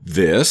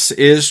This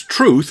is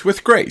Truth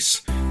with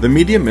Grace, the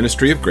media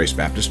ministry of Grace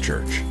Baptist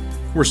Church.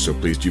 We're so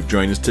pleased you've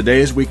joined us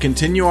today as we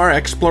continue our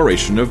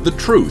exploration of the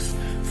truth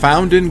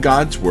found in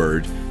God's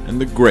Word and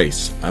the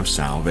grace of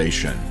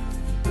salvation.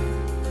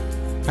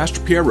 Pastor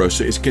Pierre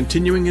Rosa is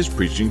continuing his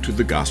preaching through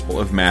the Gospel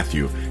of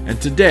Matthew,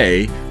 and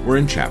today we're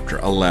in chapter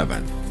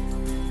 11.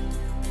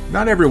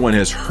 Not everyone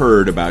has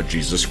heard about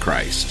Jesus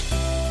Christ.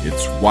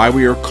 It's why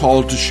we are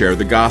called to share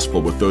the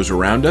gospel with those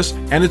around us,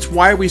 and it's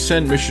why we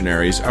send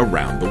missionaries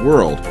around the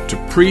world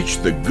to preach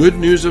the good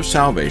news of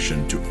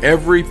salvation to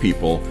every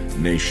people,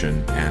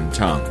 nation, and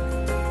tongue.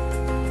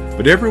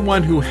 But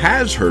everyone who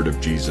has heard of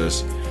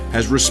Jesus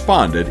has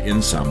responded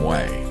in some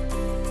way.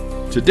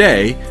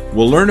 Today,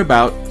 we'll learn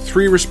about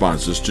 3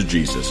 responses to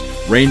Jesus,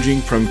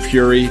 ranging from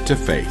fury to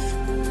faith.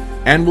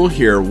 And we'll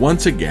hear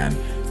once again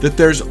that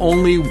there's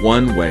only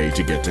one way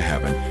to get to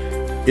heaven.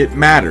 It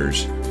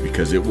matters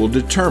because it will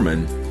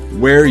determine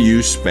where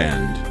you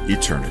spend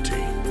eternity.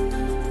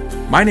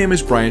 My name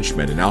is Brian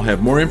Schmidt, and I'll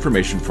have more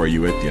information for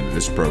you at the end of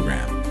this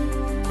program.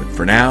 But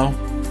for now,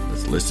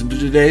 let's listen to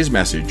today's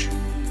message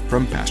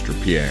from Pastor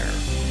Pierre.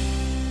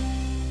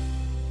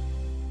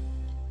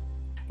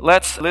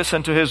 Let's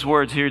listen to his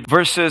words here,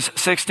 verses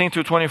 16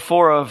 through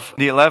 24 of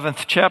the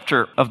 11th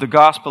chapter of the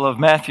Gospel of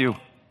Matthew.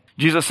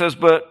 Jesus says,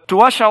 "But to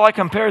what shall I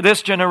compare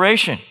this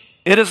generation?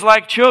 It is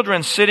like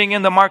children sitting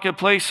in the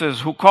marketplaces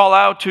who call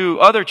out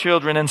to other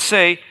children and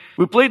say,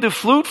 'We played the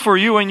flute for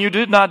you and you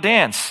did not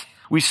dance.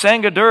 We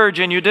sang a dirge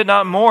and you did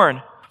not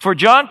mourn. For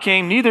John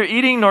came neither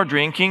eating nor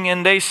drinking,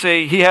 and they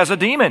say, he has a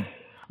demon.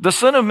 The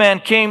Son of Man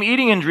came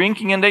eating and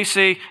drinking, and they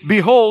say,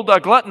 behold, a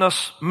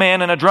gluttonous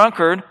man and a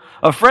drunkard,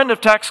 a friend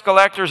of tax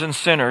collectors and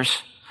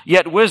sinners.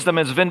 Yet wisdom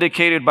is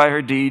vindicated by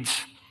her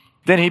deeds.'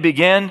 Then he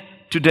began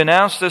to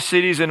denounce the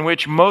cities in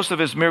which most of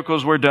his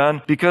miracles were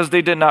done, because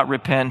they did not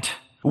repent.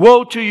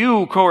 'Woe to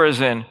you,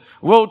 Chorazin!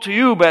 Woe to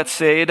you,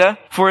 Bethsaida!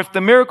 For if the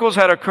miracles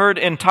had occurred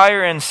in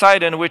Tyre and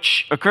Sidon,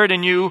 which occurred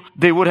in you,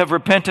 they would have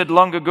repented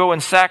long ago in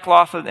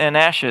sackcloth and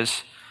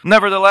ashes.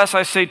 Nevertheless,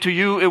 I say to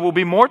you, it will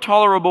be more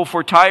tolerable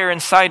for Tyre and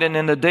Sidon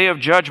in the day of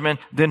judgment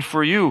than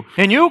for you.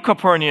 And you,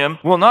 Capernaum,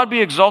 will not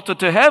be exalted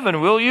to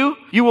heaven, will you?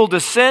 You will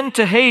descend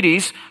to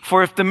Hades,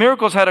 for if the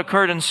miracles had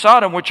occurred in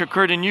Sodom, which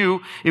occurred in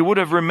you, it would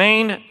have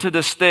remained to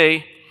this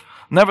day.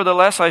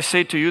 Nevertheless, I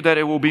say to you that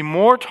it will be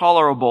more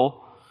tolerable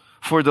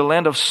for the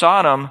land of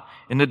Sodom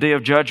in the day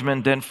of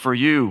judgment than for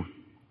you."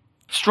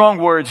 Strong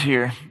words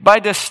here.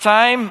 By this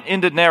time in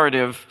the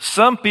narrative,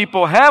 some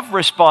people have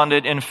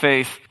responded in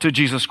faith to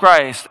Jesus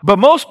Christ. But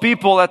most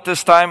people at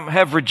this time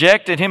have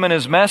rejected him and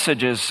his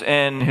messages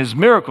and his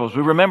miracles.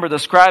 We remember the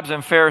scribes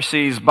and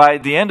Pharisees, by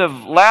the end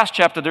of last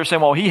chapter, they're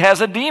saying, well, he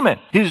has a demon.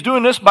 He's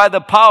doing this by the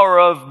power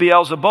of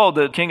Beelzebub,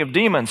 the king of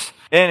demons.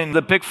 And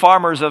the pig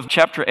farmers of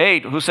chapter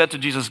 8, who said to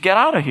Jesus, get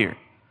out of here.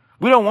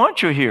 We don't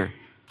want you here.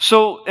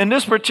 So in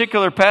this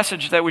particular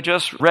passage that we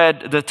just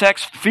read, the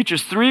text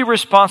features 3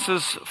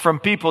 responses from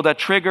people that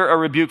trigger a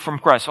rebuke from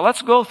Christ. So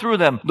let's go through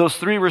them, those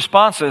 3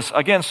 responses,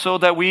 again, so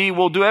that we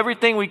will do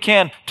everything we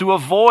can to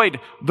avoid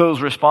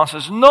those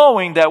responses,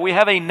 knowing that we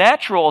have a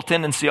natural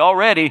tendency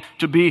already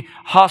to be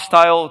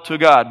hostile to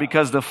God,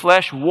 because the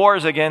flesh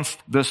wars against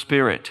the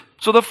Spirit.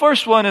 So the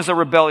first one is a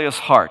rebellious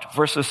heart,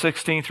 verses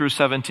 16 through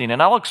 17.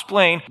 And I'll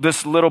explain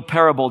this little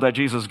parable that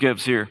Jesus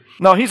gives here.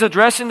 Now, he's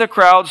addressing the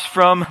crowds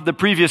from the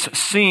previous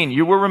scene.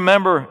 You will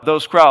remember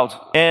those crowds.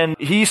 And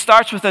he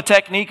starts with a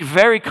technique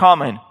very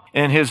common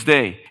in his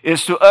day,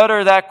 is to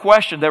utter that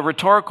question, that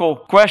rhetorical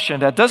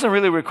question that doesn't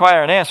really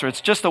require an answer.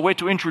 It's just a way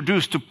to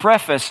introduce, to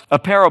preface a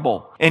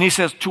parable. And he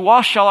says, to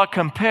what shall I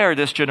compare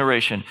this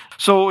generation?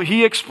 So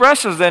he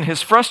expresses then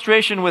his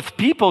frustration with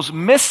people's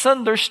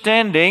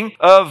misunderstanding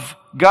of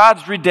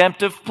God's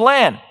redemptive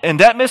plan. And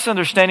that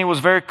misunderstanding was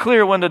very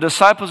clear when the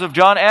disciples of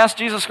John asked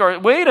Jesus,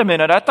 wait a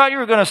minute, I thought you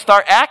were going to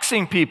start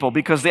axing people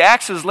because the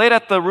axe is laid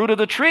at the root of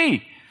the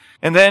tree.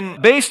 And then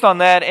based on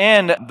that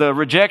and the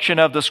rejection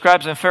of the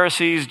scribes and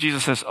Pharisees,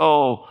 Jesus says,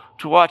 oh,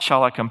 to what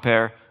shall I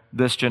compare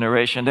this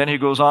generation? Then he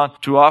goes on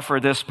to offer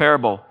this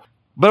parable.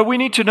 But we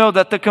need to know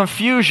that the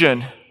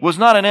confusion was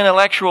not an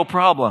intellectual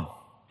problem.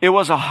 It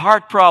was a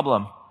heart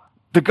problem.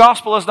 The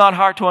gospel is not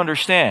hard to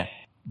understand.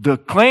 The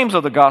claims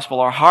of the gospel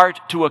are hard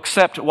to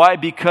accept. Why?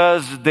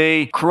 Because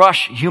they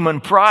crush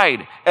human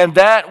pride. And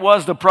that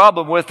was the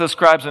problem with the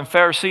scribes and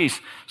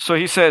Pharisees. So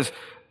he says,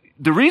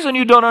 the reason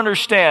you don't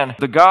understand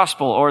the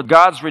gospel or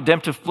God's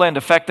redemptive plan,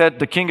 the fact that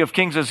the King of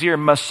Kings is here,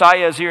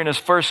 Messiah is here in his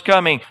first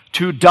coming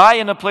to die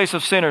in the place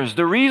of sinners.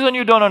 The reason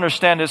you don't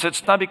understand this,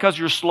 it's not because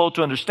you're slow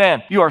to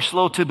understand. You are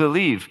slow to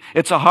believe.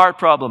 It's a heart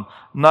problem,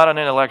 not an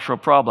intellectual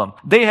problem.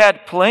 They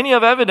had plenty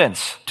of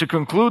evidence to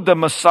conclude the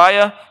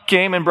Messiah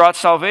came and brought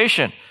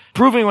salvation,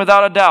 proving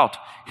without a doubt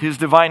his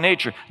divine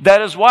nature.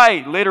 That is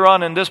why later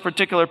on in this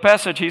particular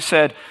passage, he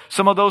said,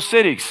 some of those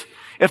cities,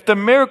 if the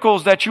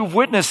miracles that you've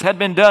witnessed had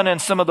been done in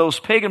some of those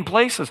pagan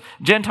places,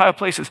 Gentile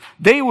places,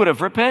 they would have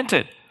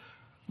repented.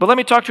 But let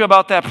me talk to you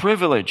about that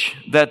privilege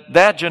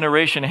that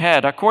generation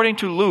had. According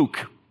to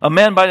Luke, a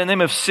man by the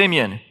name of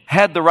Simeon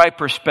had the right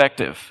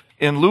perspective.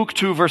 In Luke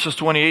 2, verses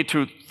 28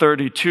 to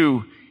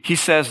 32, he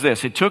says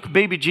this. He took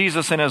baby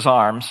Jesus in his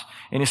arms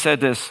and he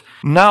said this,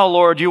 "Now,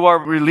 Lord, you are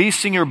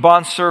releasing your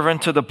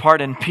bondservant to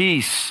depart in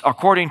peace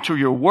according to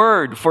your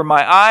word. For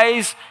my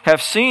eyes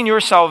have seen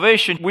your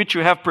salvation, which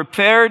you have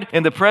prepared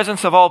in the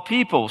presence of all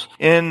peoples,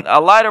 in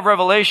a light of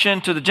revelation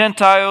to the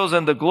Gentiles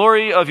and the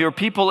glory of your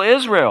people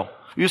Israel."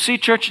 You see,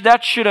 church,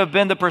 that should have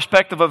been the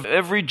perspective of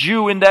every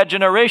Jew in that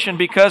generation,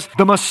 because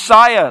the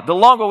Messiah, the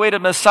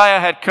long-awaited Messiah,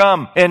 had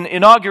come and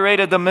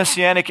inaugurated the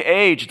Messianic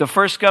age, the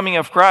first coming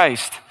of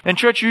Christ. And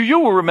church, you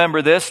will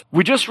remember this.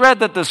 We just read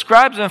that the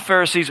scribes and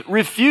Pharisees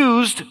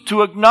refused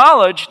to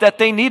acknowledge that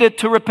they needed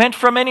to repent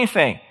from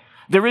anything.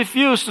 They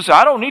refused to say,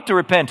 "I don't need to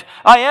repent.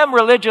 I am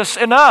religious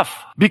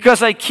enough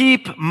because I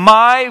keep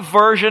my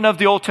version of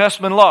the Old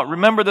Testament law."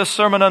 Remember the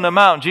Sermon on the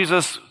Mount.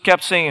 Jesus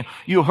kept saying,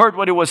 "You heard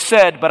what it was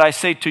said, but I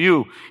say to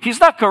you."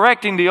 He's not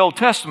correcting the Old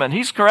Testament.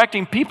 He's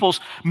correcting people's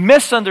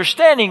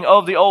misunderstanding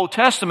of the Old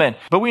Testament.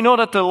 But we know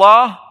that the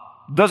law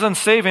doesn't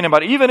save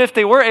anybody. Even if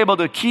they were able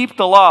to keep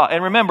the law,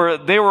 and remember,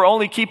 they were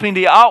only keeping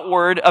the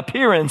outward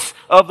appearance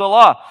of the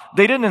law.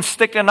 They didn't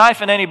stick a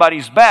knife in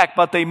anybody's back,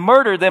 but they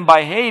murdered them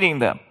by hating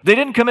them. They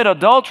didn't commit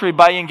adultery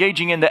by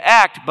engaging in the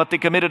act, but they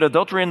committed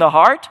adultery in the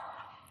heart.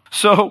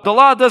 So the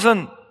law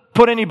doesn't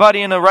put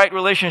anybody in a right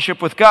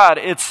relationship with God.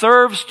 It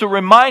serves to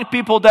remind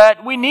people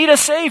that we need a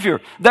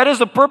Savior. That is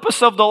the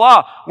purpose of the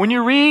law. When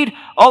you read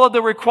all of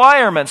the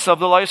requirements of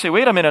the law, you say,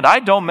 wait a minute, I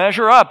don't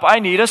measure up. I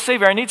need a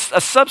Savior. I need a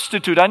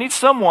substitute. I need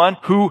someone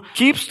who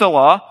keeps the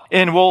law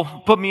and will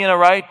put me in a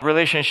right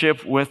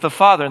relationship with the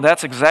Father. And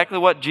that's exactly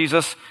what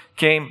Jesus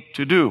came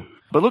to do.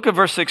 But look at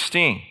verse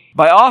 16.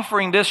 By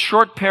offering this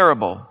short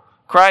parable,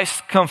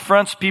 Christ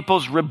confronts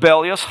people's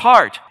rebellious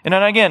heart. And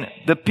then again,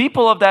 the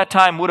people of that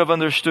time would have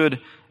understood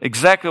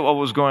exactly what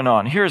was going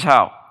on. Here's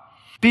how.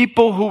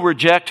 People who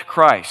reject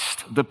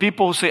Christ, the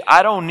people who say,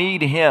 "I don't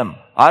need Him.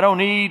 I don't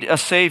need a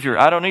Savior.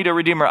 I don't need a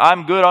Redeemer.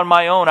 I'm good on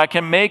my own. I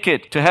can make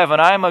it to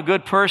heaven. I'm a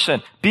good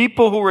person."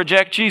 People who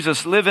reject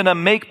Jesus live in a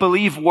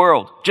make-believe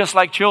world, just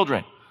like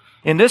children.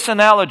 In this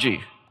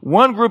analogy,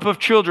 one group of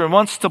children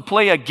wants to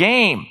play a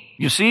game.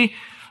 You see,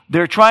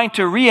 they're trying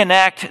to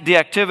reenact the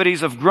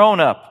activities of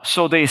grown-up.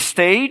 So they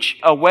stage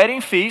a wedding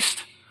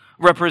feast,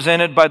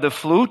 represented by the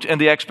flute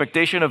and the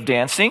expectation of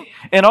dancing,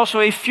 and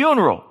also a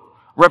funeral,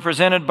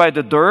 represented by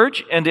the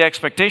dirge and the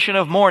expectation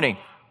of mourning.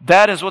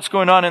 That is what's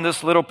going on in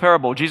this little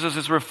parable. Jesus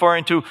is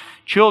referring to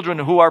children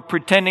who are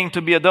pretending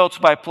to be adults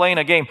by playing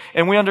a game,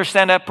 and we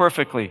understand that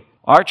perfectly.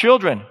 Our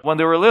children, when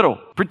they were little,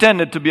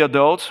 pretended to be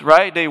adults,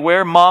 right? They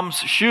wear mom's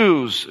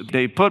shoes,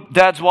 they put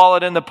dad's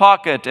wallet in the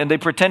pocket, and they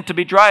pretend to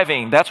be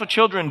driving. That's what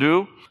children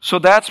do. So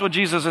that's what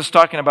Jesus is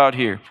talking about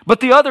here.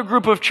 But the other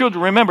group of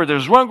children, remember,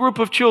 there's one group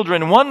of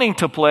children wanting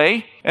to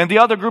play, and the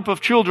other group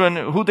of children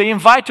who they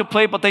invite to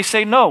play, but they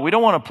say, "No, we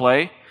don't want to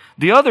play."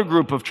 The other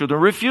group of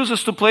children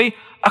refuses to play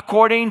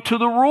according to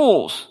the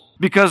rules.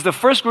 Because the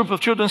first group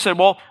of children said,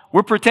 "Well,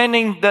 we're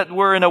pretending that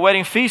we're in a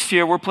wedding feast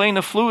here, we're playing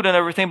the flute and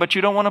everything, but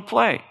you don't want to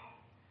play."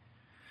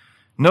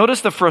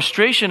 Notice the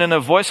frustration in the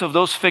voice of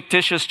those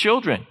fictitious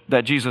children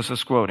that Jesus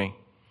is quoting.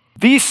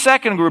 These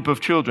second group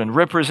of children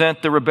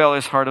represent the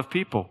rebellious heart of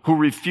people who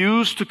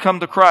refuse to come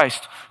to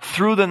Christ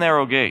through the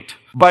narrow gate.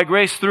 By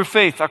grace through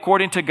faith,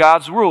 according to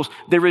God's rules.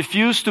 They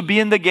refuse to be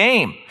in the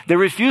game. They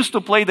refuse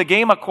to play the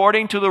game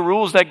according to the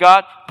rules that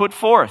God put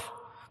forth.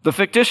 The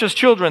fictitious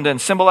children then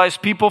symbolize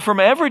people from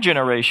every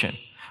generation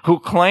who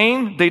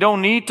claim they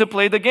don't need to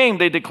play the game.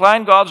 They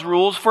decline God's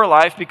rules for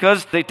life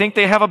because they think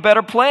they have a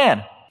better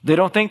plan. They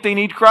don't think they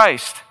need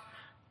Christ.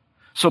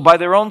 So by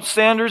their own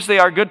standards, they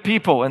are good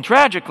people. And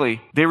tragically,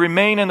 they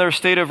remain in their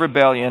state of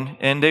rebellion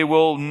and they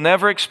will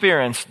never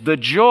experience the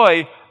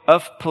joy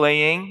of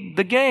playing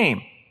the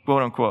game,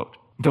 quote unquote.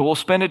 They will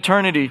spend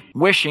eternity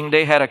wishing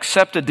they had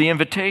accepted the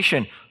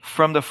invitation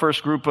from the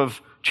first group of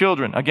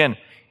children. Again,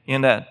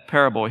 in that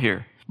parable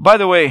here. By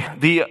the way,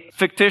 the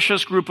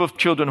fictitious group of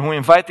children who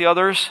invite the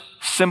others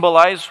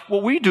symbolize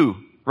what we do,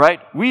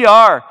 right? We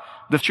are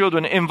the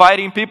children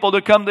inviting people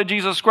to come to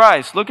Jesus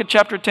Christ. Look at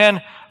chapter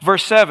 10,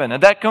 verse 7.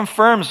 And that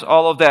confirms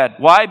all of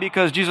that. Why?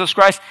 Because Jesus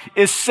Christ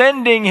is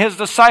sending His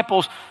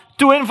disciples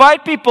to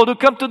invite people to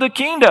come to the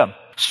kingdom.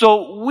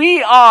 So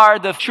we are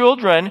the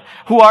children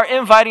who are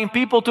inviting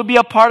people to be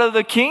a part of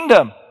the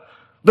kingdom.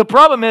 The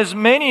problem is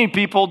many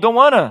people don't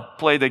want to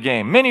play the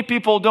game. Many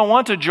people don't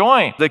want to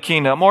join the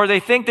kingdom, or they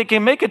think they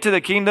can make it to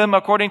the kingdom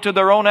according to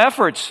their own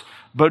efforts.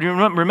 But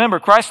remember,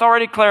 Christ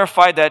already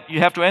clarified that you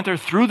have to enter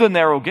through the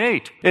narrow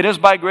gate. It is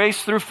by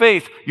grace through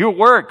faith. Your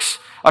works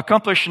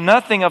accomplish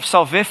nothing of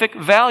salvific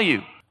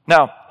value.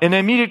 Now, in the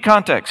immediate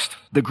context,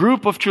 the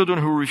group of children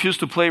who refused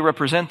to play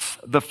represents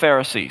the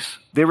Pharisees.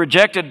 They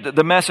rejected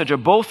the message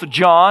of both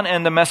John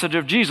and the message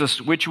of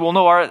Jesus, which we'll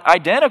know are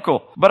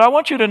identical. But I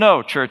want you to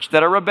know, church,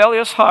 that a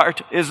rebellious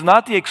heart is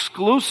not the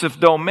exclusive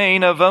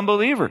domain of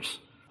unbelievers.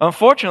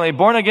 Unfortunately,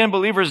 born-again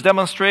believers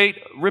demonstrate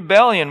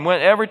rebellion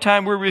every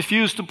time we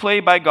refuse to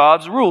play by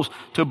God's rules.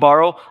 To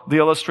borrow the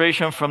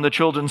illustration from the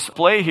children's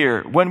play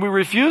here, when we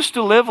refuse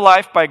to live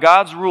life by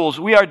God's rules,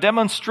 we are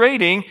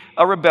demonstrating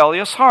a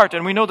rebellious heart,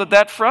 and we know that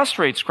that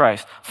frustrates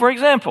Christ. For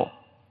example,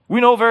 We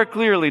know very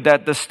clearly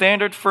that the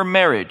standard for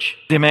marriage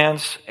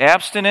demands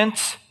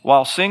abstinence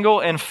while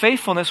single and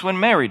faithfulness when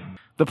married.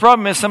 The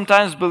problem is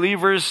sometimes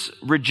believers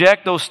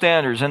reject those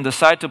standards and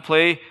decide to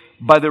play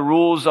by the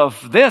rules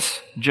of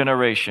this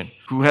generation,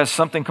 who has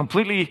something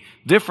completely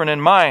different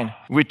in mind,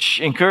 which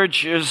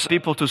encourages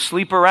people to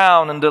sleep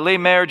around and delay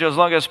marriage as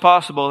long as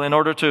possible in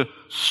order to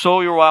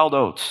sow your wild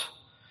oats.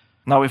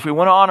 Now, if we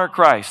want to honor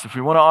Christ, if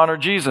we want to honor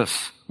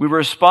Jesus, we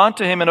respond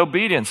to Him in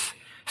obedience,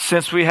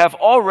 since we have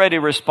already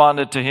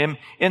responded to Him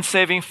in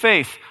saving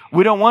faith.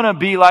 We don't want to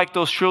be like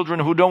those children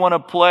who don't want to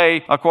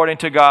play according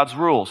to God's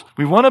rules.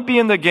 We want to be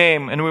in the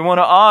game, and we want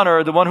to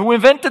honor the one who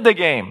invented the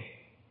game.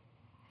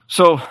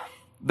 So,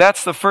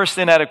 that's the first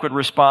inadequate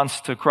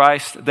response to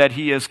Christ that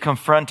He is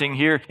confronting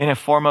here in a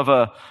form of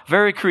a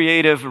very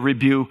creative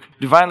rebuke,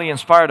 divinely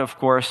inspired, of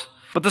course.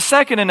 But the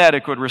second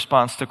inadequate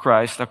response to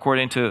Christ,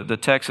 according to the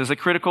text, is a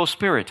critical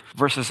spirit,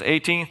 verses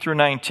 18 through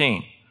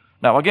 19.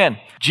 Now again,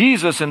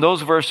 Jesus in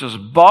those verses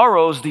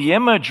borrows the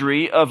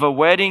imagery of a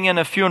wedding and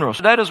a funeral.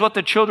 So that is what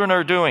the children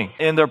are doing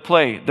in their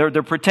play.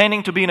 They're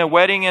pretending to be in a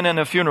wedding and in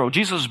a funeral.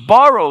 Jesus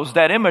borrows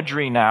that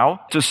imagery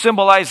now to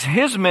symbolize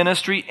His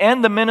ministry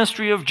and the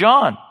ministry of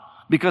John.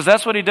 Because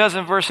that's what He does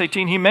in verse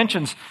 18. He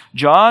mentions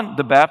John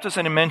the Baptist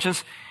and He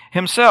mentions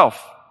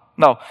Himself.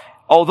 Now,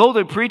 although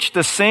they preach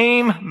the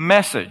same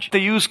message, they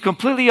use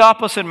completely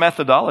opposite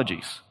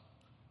methodologies.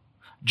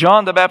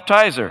 John the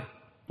Baptizer,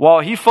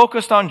 while he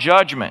focused on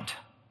judgment,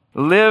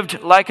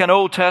 lived like an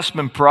Old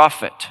Testament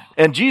prophet.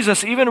 And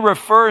Jesus even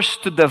refers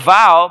to the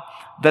vow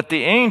that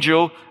the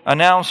angel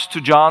announced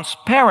to John's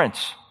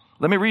parents.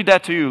 Let me read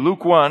that to you.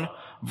 Luke 1,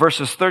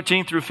 verses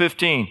 13 through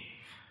 15.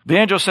 The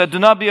angel said, "Do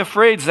not be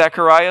afraid,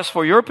 Zacharias,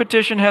 for your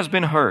petition has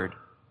been heard.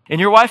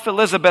 And your wife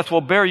Elizabeth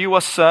will bear you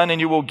a son, and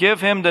you will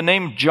give him the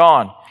name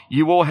John.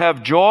 You will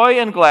have joy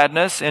and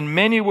gladness, and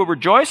many will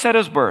rejoice at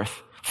his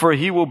birth. For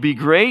he will be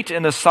great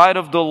in the sight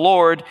of the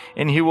Lord,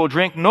 and he will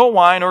drink no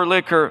wine or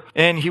liquor,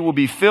 and he will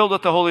be filled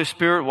with the Holy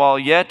Spirit while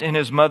yet in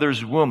his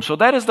mother's womb." So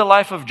that is the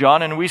life of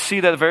John, and we see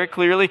that very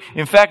clearly.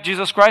 In fact,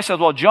 Jesus Christ says,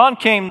 well, John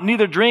came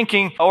neither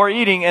drinking or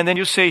eating, and then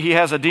you say he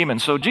has a demon.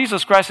 So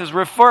Jesus Christ is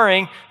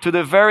referring to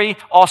the very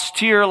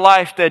austere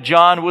life that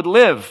John would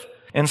live,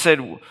 and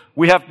said,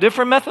 we have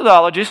different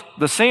methodologies,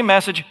 the same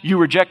message, you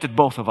rejected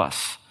both of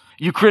us.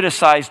 You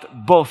criticized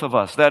both of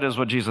us. That is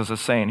what Jesus is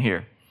saying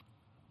here.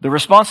 The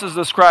responses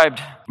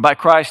described by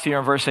Christ here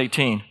in verse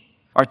 18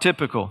 are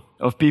typical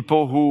of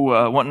people who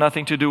want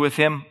nothing to do with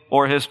Him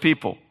or His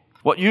people.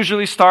 What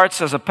usually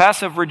starts as a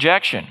passive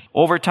rejection,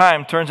 over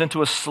time turns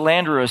into a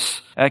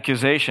slanderous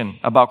accusation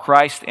about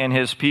Christ and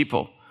His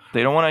people.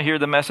 They don't want to hear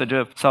the message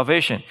of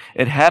salvation.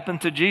 It happened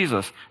to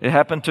Jesus. It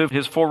happened to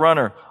His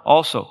forerunner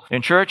also.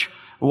 In church,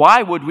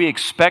 why would we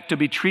expect to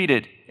be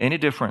treated any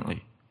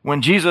differently?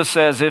 When Jesus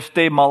says, if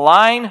they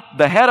malign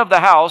the head of the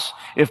house,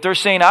 if they're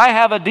saying, I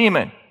have a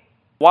demon,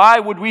 why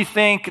would we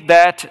think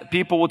that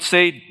people would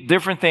say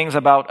different things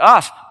about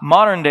us,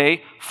 modern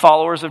day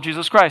followers of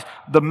Jesus Christ,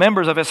 the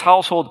members of His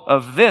household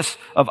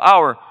of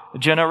our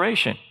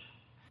generation?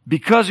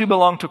 Because you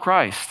belong to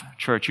Christ,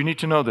 church, you need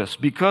to know this.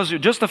 Because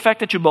just the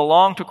fact that you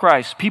belong to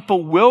Christ,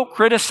 people will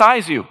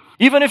criticize you.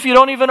 Even if you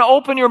don't even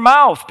open your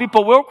mouth,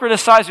 people will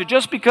criticize you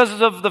just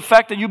because of the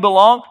fact that you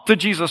belong to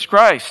Jesus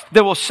Christ.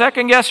 They will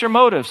second guess your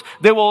motives.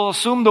 They will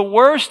assume the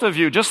worst of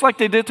you, just like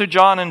they did to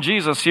John and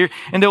Jesus here.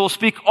 And they will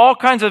speak all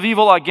kinds of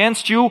evil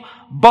against you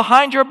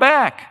behind your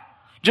back,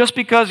 just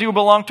because you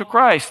belong to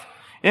Christ.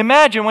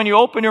 Imagine when you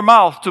open your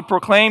mouth to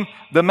proclaim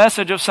the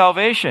message of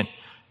salvation.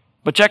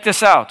 But check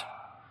this out.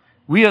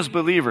 We as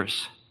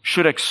believers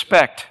should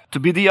expect to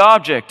be the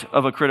object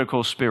of a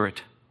critical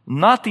spirit,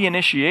 not the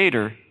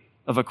initiator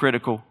of a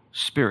critical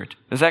spirit.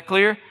 Is that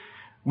clear?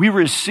 We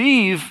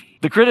receive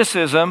the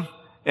criticism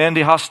and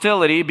the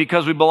hostility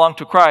because we belong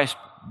to Christ,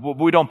 but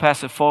we don't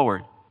pass it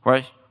forward,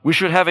 right? We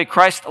should have a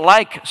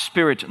Christ-like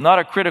spirit, not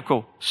a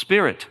critical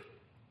spirit.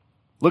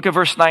 Look at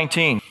verse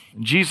 19.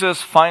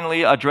 Jesus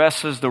finally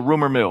addresses the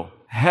rumor mill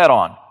head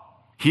on.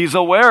 He's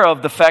aware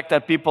of the fact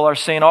that people are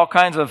saying all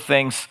kinds of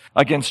things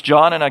against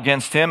John and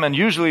against him, and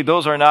usually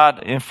those are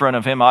not in front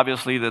of him.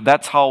 Obviously,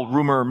 that's how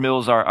rumor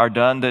mills are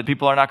done, that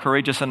people are not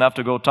courageous enough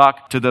to go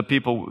talk to the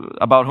people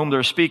about whom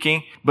they're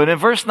speaking. But in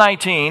verse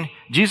 19,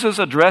 Jesus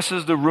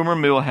addresses the rumor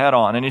mill head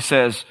on, and He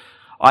says,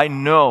 I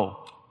know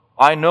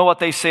what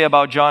they say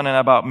about John and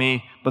about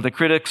me, but the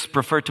critics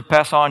prefer to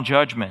pass on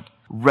judgment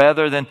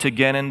rather than to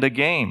get in the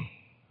game.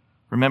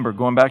 Remember,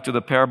 going back to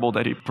the parable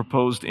that He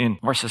proposed in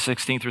verses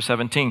 16 through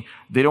 17,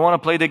 they don't want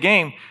to play the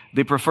game.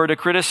 They prefer to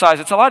criticize.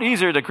 It's a lot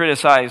easier to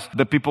criticize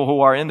the people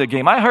who are in the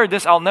game. I heard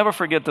this. I'll never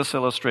forget this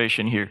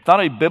illustration here. It's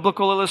not a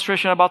biblical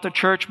illustration about the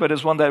church, but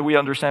it's one that we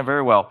understand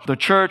very well. The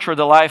church or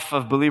the life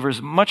of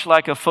believers, much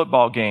like a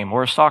football game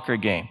or a soccer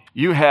game.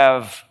 You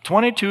have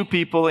 22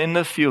 people in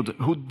the field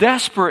who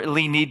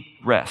desperately need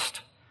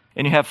rest.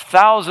 And you have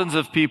thousands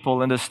of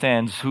people in the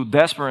stands who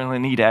desperately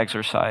need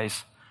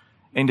exercise.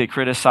 And they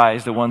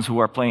criticize the ones who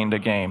are playing the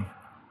game.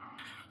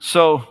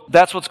 So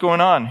that's what's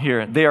going on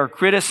here. They are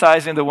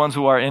criticizing the ones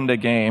who are in the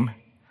game.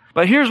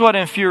 But here's what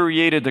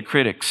infuriated the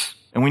critics.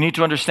 And we need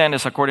to understand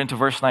this according to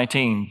verse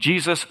 19.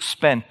 Jesus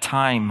spent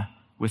time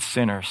with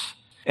sinners,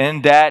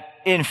 and that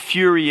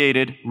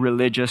infuriated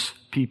religious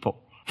people.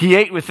 He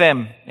ate with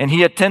them, and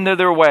he attended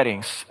their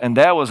weddings, and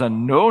that was a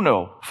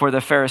no-no for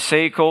the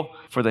Pharisaical,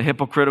 for the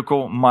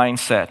hypocritical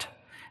mindset.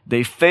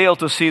 They failed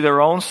to see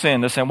their own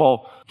sin. They say,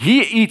 well,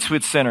 he eats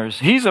with sinners.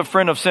 He's a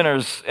friend of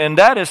sinners. And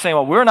that is saying,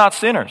 well, we're not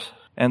sinners.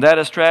 And that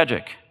is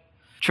tragic.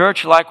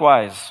 Church,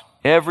 likewise,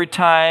 every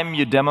time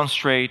you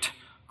demonstrate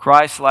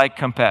Christ-like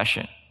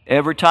compassion,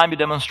 every time you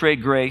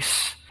demonstrate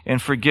grace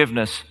and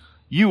forgiveness,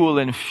 you will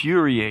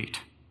infuriate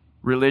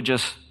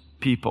religious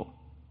people.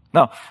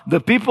 Now,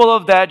 the people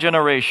of that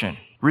generation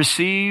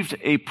received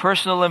a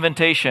personal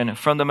invitation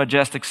from the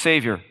majestic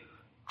Savior.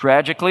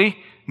 Tragically,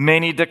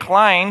 many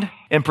declined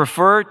and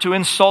preferred to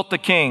insult the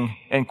king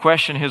and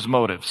question his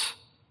motives.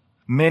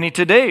 Many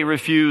today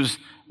refuse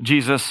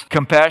Jesus'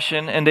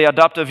 compassion and they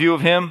adopt a view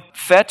of him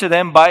fed to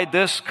them by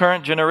this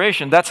current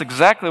generation. That's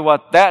exactly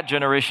what that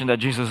generation that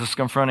Jesus is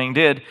confronting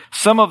did.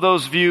 Some of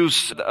those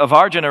views of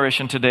our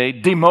generation today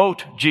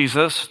demote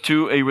Jesus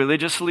to a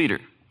religious leader,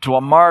 to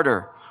a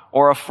martyr,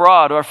 or a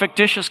fraud, or a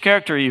fictitious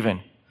character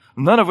even.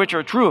 None of which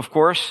are true, of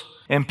course.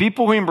 And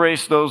people who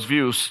embrace those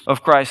views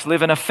of Christ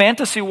live in a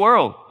fantasy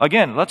world.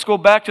 Again, let's go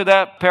back to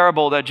that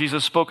parable that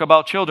Jesus spoke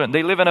about children.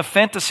 They live in a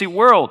fantasy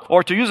world,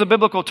 or to use a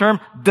biblical term,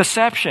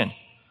 deception.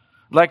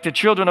 Like the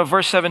children of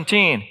verse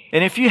 17.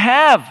 And if you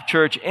have,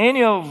 church,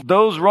 any of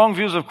those wrong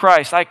views of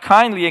Christ, I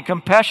kindly and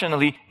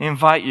compassionately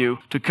invite you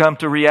to come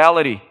to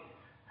reality.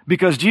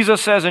 Because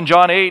Jesus says in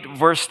John 8,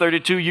 verse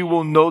 32, you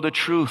will know the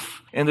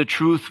truth, and the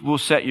truth will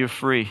set you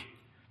free.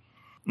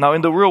 Now,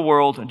 in the real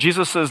world,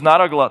 Jesus is not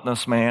a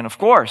gluttonous man. Of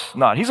course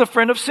not. He's a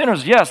friend of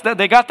sinners. Yes,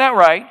 they got that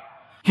right.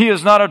 He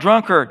is not a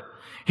drunkard.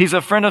 He's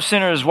a friend of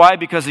sinners. Why?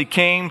 Because he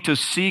came to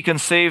seek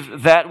and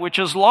save that which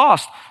is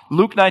lost.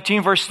 Luke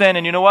 19, verse 10.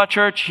 And you know what,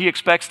 church? He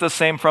expects the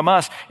same from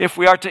us. If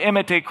we are to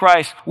imitate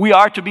Christ, we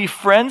are to be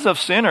friends of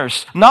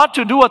sinners. Not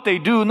to do what they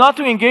do, not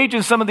to engage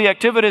in some of the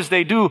activities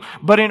they do,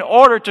 but in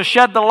order to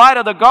shed the light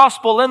of the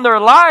gospel in their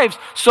lives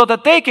so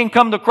that they can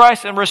come to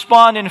Christ and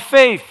respond in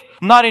faith,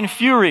 not in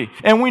fury.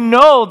 And we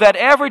know that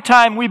every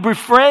time we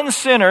befriend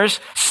sinners,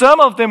 some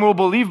of them will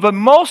believe, but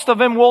most of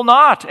them will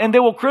not. And they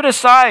will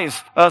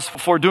criticize us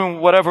for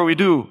doing whatever we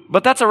do.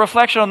 But that's a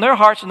reflection on their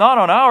hearts, not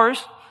on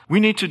ours. We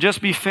need to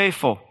just be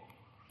faithful.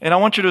 And I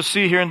want you to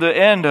see here in the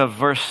end of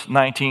verse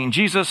 19,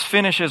 Jesus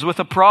finishes with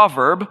a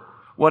proverb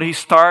what he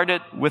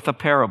started with a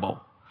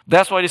parable.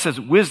 That's why he says,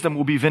 wisdom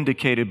will be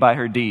vindicated by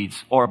her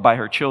deeds, or by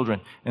her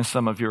children in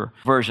some of your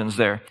versions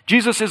there.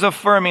 Jesus is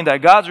affirming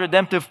that God's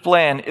redemptive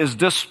plan is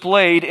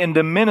displayed in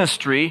the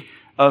ministry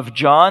of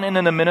John and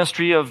in the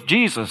ministry of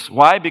Jesus.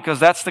 Why? Because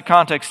that's the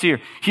context here.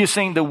 He is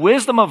saying the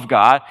wisdom of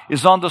God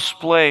is on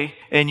display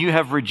and you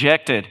have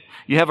rejected.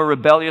 You have a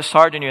rebellious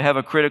heart and you have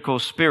a critical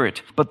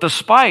spirit. But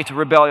despite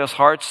rebellious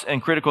hearts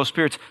and critical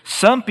spirits,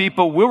 some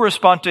people will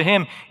respond to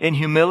him in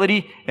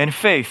humility and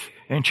faith.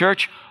 In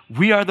church,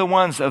 we are the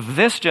ones of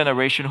this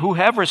generation who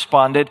have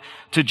responded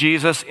to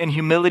Jesus in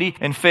humility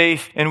and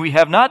faith, and we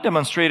have not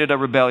demonstrated a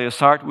rebellious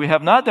heart. We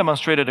have not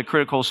demonstrated a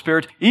critical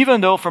spirit,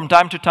 even though from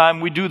time to time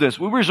we do this.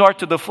 We resort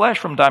to the flesh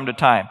from time to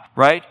time,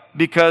 right?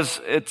 Because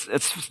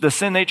it's the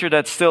sin nature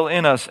that's still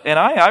in us. And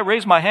I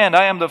raise my hand.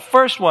 I am the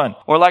first one.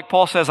 Or like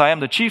Paul says, I am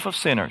the chief of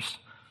sinners.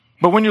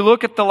 But when you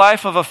look at the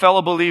life of a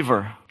fellow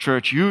believer,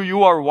 church,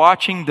 you are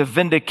watching the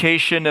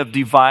vindication of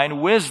divine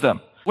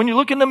wisdom. When you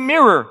look in the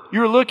mirror,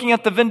 you're looking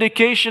at the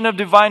vindication of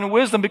divine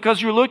wisdom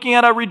because you're looking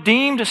at a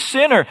redeemed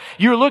sinner.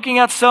 You're looking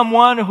at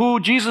someone who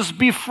Jesus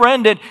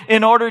befriended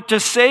in order to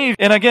save.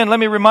 And again,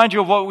 let me remind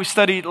you of what we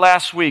studied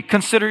last week.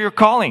 Consider your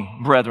calling,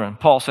 brethren,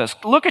 Paul says.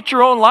 Look at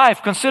your own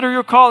life. Consider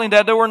your calling,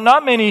 that there were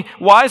not many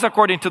wise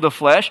according to the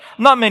flesh,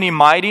 not many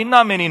mighty,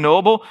 not many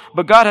noble,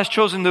 but God has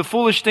chosen the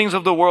foolish things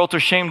of the world to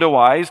shame the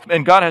wise,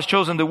 and God has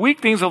chosen the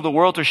weak things of the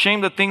world to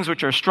shame the things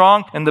which are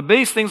strong, and the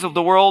base things of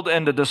the world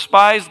and the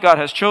despised God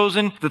has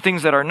chosen the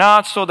things that are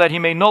not, so that he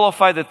may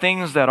nullify the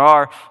things that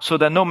are, so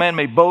that no man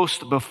may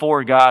boast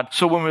before God.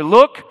 So when we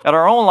look at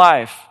our own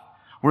life,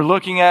 we're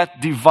looking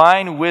at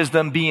divine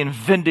wisdom being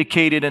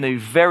vindicated in a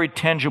very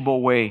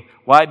tangible way.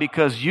 Why?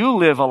 Because you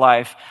live a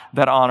life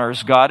that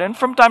honors God. And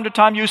from time to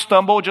time you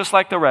stumble just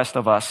like the rest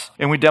of us.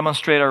 And we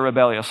demonstrate our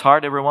rebellious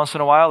heart every once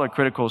in a while, a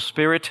critical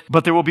spirit.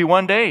 But there will be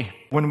one day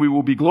when we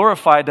will be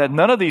glorified that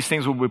none of these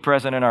things will be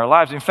present in our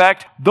lives. In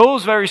fact,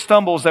 those very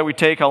stumbles that we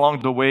take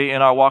along the way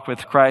in our walk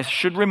with Christ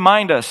should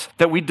remind us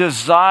that we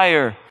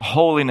desire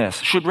holiness,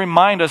 should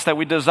remind us that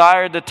we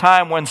desire the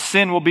time when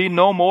sin will be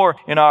no more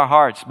in our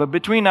hearts. But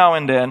between now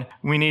and then,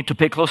 we need to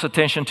pay close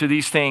attention to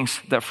these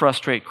things that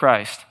frustrate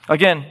Christ.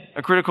 Again,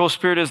 a critical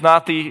spirit is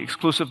not the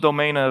exclusive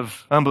domain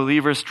of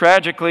unbelievers.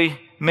 Tragically,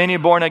 many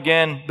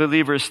born-again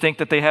believers think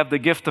that they have the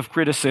gift of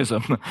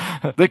criticism.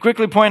 They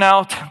quickly point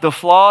out the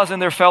flaws in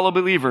their fellow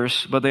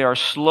believers, but they are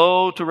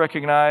slow to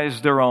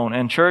recognize their own.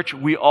 And church,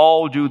 we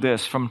all do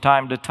this from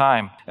time to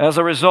time. As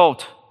a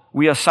result,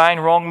 we assign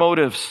wrong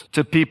motives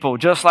to people,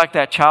 just like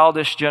that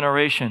childish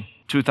generation.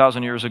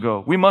 2,000 years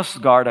ago. We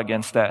must guard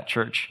against that,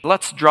 church.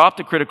 Let's drop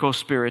the critical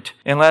spirit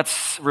and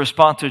let's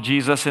respond to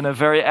Jesus in a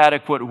very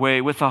adequate way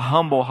with a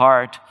humble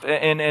heart.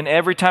 And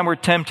every time we're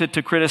tempted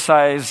to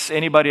criticize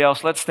anybody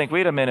else, let's think,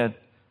 wait a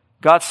minute,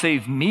 God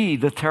saved me,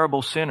 the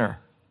terrible sinner.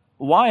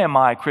 Why am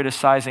I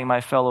criticizing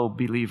my fellow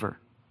believer?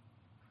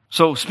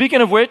 So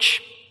speaking of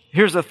which,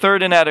 here's the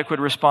third inadequate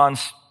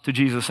response to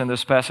Jesus in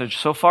this passage.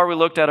 So far we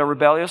looked at a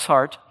rebellious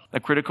heart, a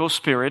critical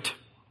spirit,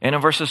 and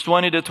in verses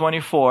 20 to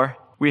 24,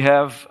 we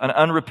have an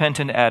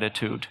unrepentant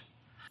attitude.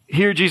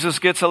 Here Jesus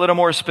gets a little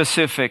more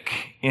specific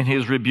in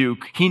his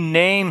rebuke. He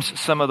names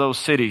some of those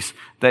cities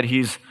that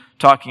he's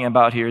talking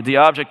about here, the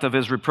object of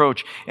his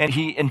reproach, and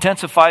he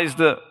intensifies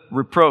the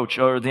reproach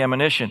or the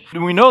admonition.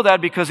 And we know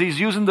that because he's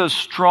using the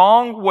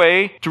strong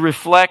way to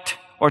reflect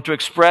or to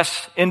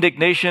express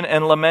indignation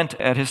and lament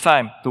at his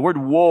time. The word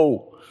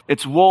woe.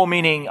 It's woe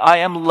meaning I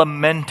am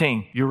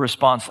lamenting your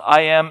response.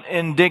 I am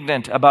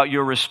indignant about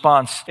your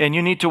response. And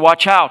you need to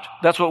watch out.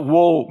 That's what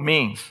woe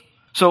means.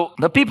 So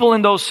the people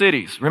in those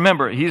cities,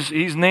 remember,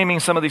 he's naming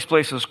some of these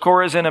places.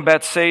 Chorazin and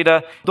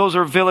Bethsaida. Those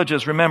are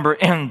villages, remember,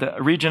 in the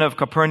region of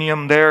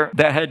Capernaum there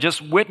that had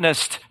just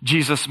witnessed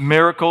Jesus'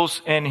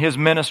 miracles and his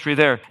ministry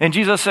there. And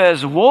Jesus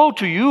says, woe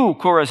to you,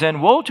 Chorazin,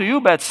 woe to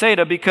you,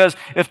 Bethsaida, because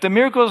if the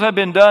miracles had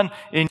been done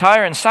in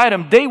Tyre and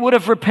Sidon, they would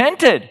have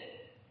repented.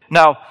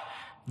 Now,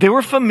 they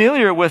were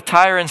familiar with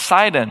Tyre and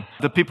Sidon,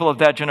 the people of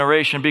that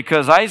generation,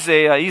 because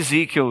Isaiah,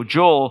 Ezekiel,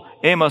 Joel,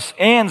 Amos,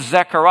 and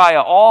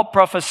Zechariah all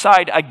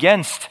prophesied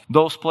against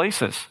those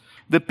places.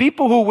 The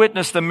people who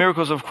witnessed the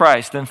miracles of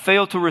Christ and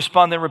failed to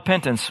respond in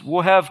repentance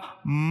will have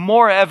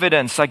more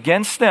evidence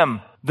against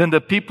them than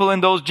the people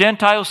in those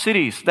Gentile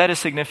cities. That is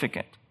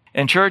significant.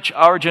 And church,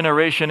 our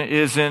generation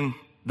is in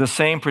the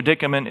same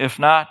predicament, if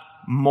not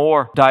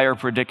more dire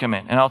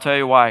predicament. And I'll tell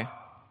you why.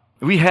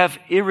 We have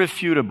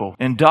irrefutable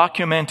and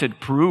documented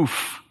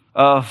proof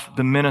of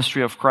the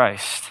ministry of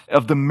Christ,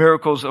 of the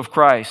miracles of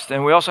Christ.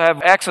 And we also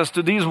have access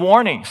to these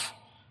warnings.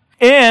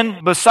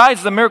 And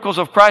besides the miracles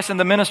of Christ and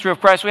the ministry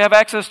of Christ, we have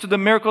access to the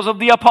miracles of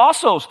the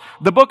apostles,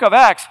 the book of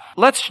Acts.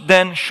 Let's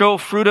then show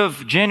fruit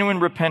of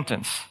genuine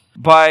repentance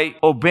by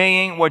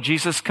obeying what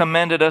Jesus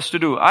commanded us to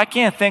do. I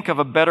can't think of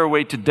a better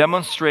way to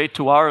demonstrate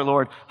to our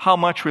Lord how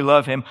much we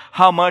love Him,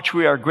 how much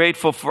we are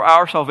grateful for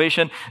our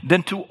salvation,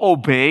 than to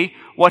obey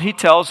what He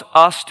tells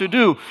us to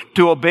do,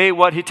 to obey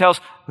what He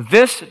tells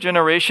this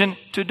generation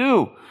to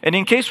do. And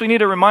in case we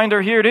need a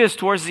reminder, here it is.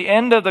 Towards the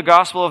end of the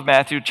Gospel of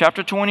Matthew,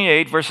 chapter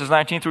 28, verses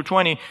 19 through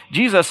 20,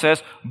 Jesus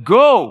says,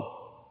 "Go,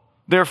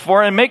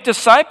 therefore, and make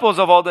disciples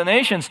of all the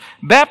nations,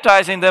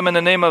 baptizing them in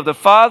the name of the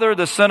Father,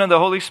 the Son, and the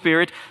Holy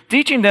Spirit,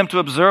 teaching them to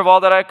observe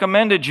all that I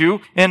commanded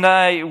you, and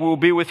I will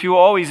be with you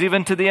always,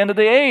 even to the end of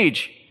the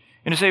age."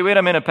 And you say, wait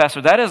a minute,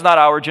 Pastor, that is not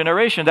our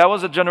generation. That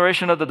was the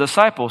generation of the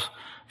disciples.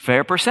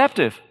 Fair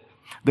perceptive.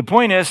 The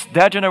point is,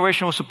 that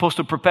generation was supposed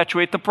to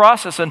perpetuate the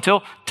process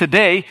until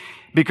today,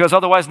 because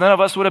otherwise none of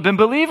us would have been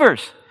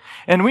believers.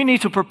 And we need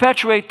to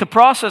perpetuate the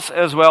process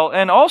as well.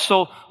 And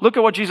also, look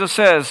at what Jesus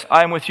says,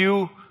 "I am with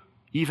you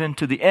even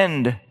to the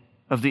end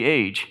of the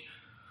age."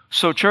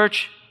 So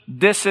church,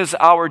 this is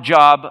our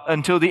job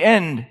until the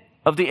end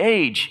of the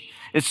age.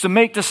 It's to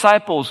make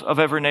disciples of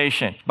every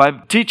nation by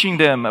teaching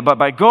them,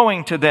 by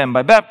going to them,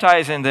 by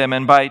baptizing them,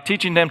 and by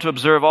teaching them to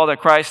observe all that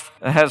Christ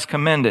has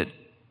commanded.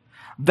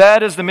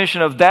 That is the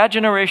mission of that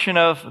generation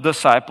of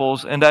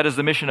disciples, and that is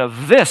the mission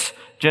of this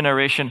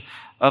generation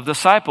of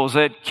disciples.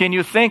 Can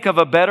you think of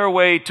a better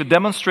way to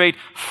demonstrate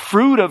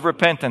fruit of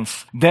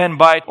repentance than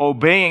by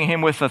obeying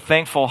Him with a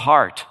thankful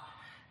heart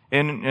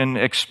and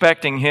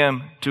expecting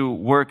Him to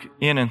work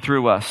in and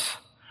through us?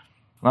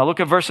 Now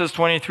look at verses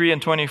 23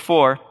 and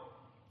 24.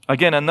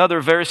 Again, another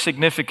very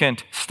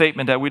significant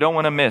statement that we don't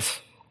want to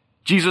miss.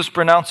 Jesus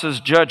pronounces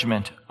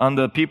judgment on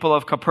the people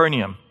of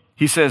Capernaum.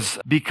 He says,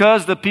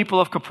 because the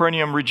people of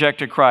Capernaum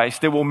rejected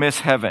Christ, they will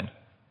miss heaven.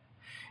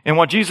 And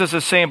what Jesus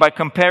is saying by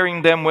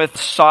comparing them with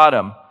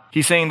Sodom,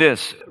 He's saying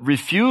this: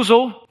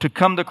 refusal to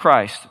come to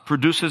Christ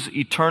produces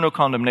eternal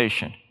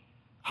condemnation.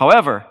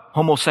 However,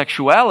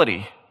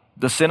 homosexuality,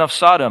 the sin of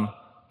Sodom,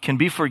 can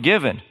be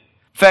forgiven.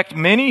 In fact,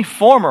 many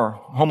former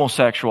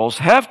homosexuals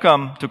have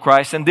come to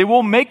Christ and they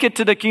will make it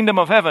to the kingdom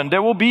of heaven.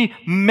 There will be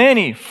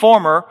many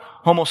former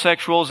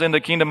homosexuals in the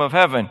kingdom of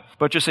heaven.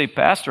 But you say,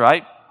 Pastor,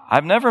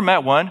 I've never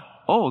met one.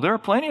 Oh, there are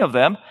plenty of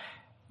them.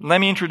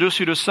 Let me introduce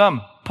you to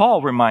some.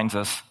 Paul reminds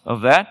us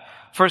of that.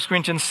 1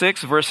 Corinthians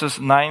 6, verses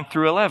 9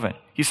 through 11.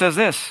 He says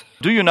this: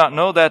 "Do you not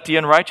know that the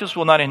unrighteous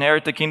will not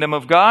inherit the kingdom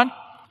of God?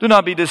 Do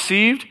not be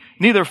deceived.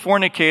 Neither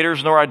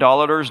fornicators, nor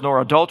idolaters, nor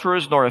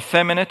adulterers, nor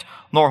effeminate,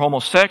 nor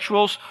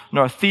homosexuals,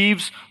 nor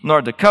thieves,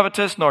 nor the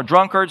covetous, nor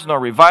drunkards, nor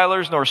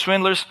revilers, nor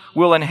swindlers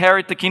will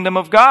inherit the kingdom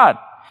of God.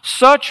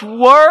 Such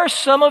were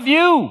some of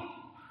you.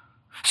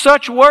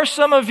 Such were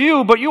some of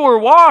you, but you were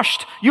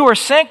washed, you were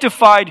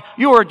sanctified,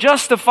 you were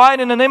justified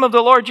in the name of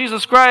the Lord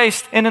Jesus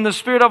Christ and in the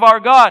Spirit of our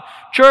God."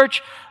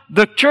 Church,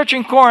 The church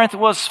in Corinth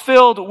was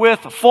filled with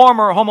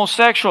former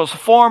homosexuals,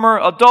 former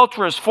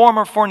adulterers,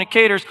 former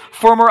fornicators,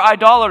 former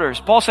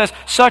idolaters. Paul says,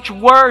 such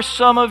were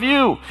some of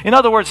you. In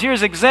other words,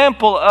 here's an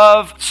example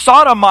of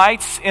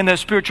sodomites in the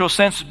spiritual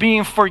sense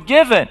being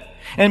forgiven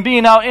and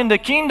being now in the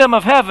kingdom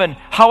of heaven.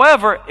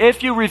 However,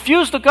 if you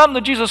refuse to come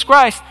to Jesus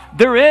Christ,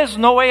 there is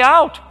no way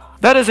out.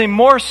 That is a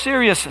more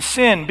serious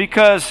sin,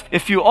 because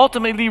if you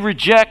ultimately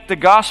reject the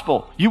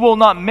gospel, you will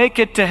not make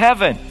it to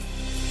heaven.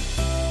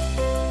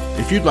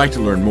 If you'd like to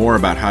learn more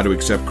about how to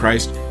accept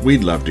Christ,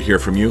 we'd love to hear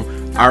from you.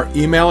 Our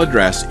email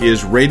address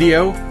is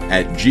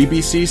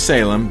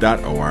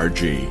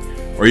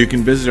radio@gbcsalem.org. Or you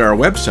can visit our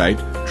website,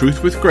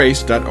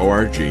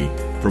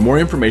 truthwithgrace.org, for more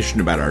information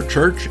about our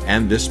church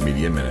and this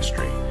media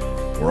ministry.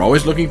 We're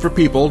always looking for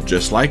people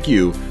just like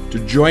you to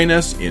join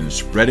us in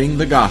spreading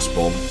the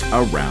gospel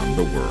around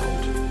the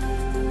world.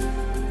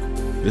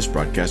 This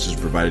broadcast is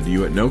provided to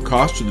you at no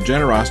cost through the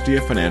generosity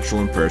of financial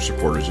and prayer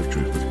supporters of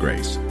Truth with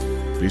Grace.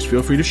 Please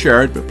feel free to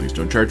share it, but please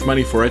don't charge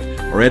money for it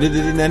or edit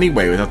it in any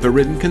way without the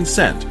written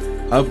consent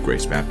of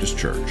Grace Baptist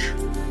Church.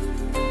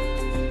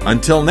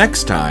 Until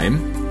next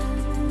time,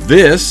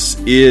 this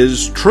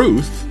is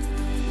Truth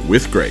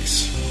with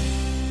Grace.